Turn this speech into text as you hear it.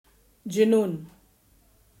जुनून।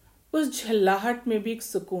 उस झल्लाहट में भी एक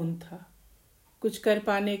सुकून था, कुछ कर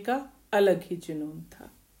पाने का अलग ही जुनून था।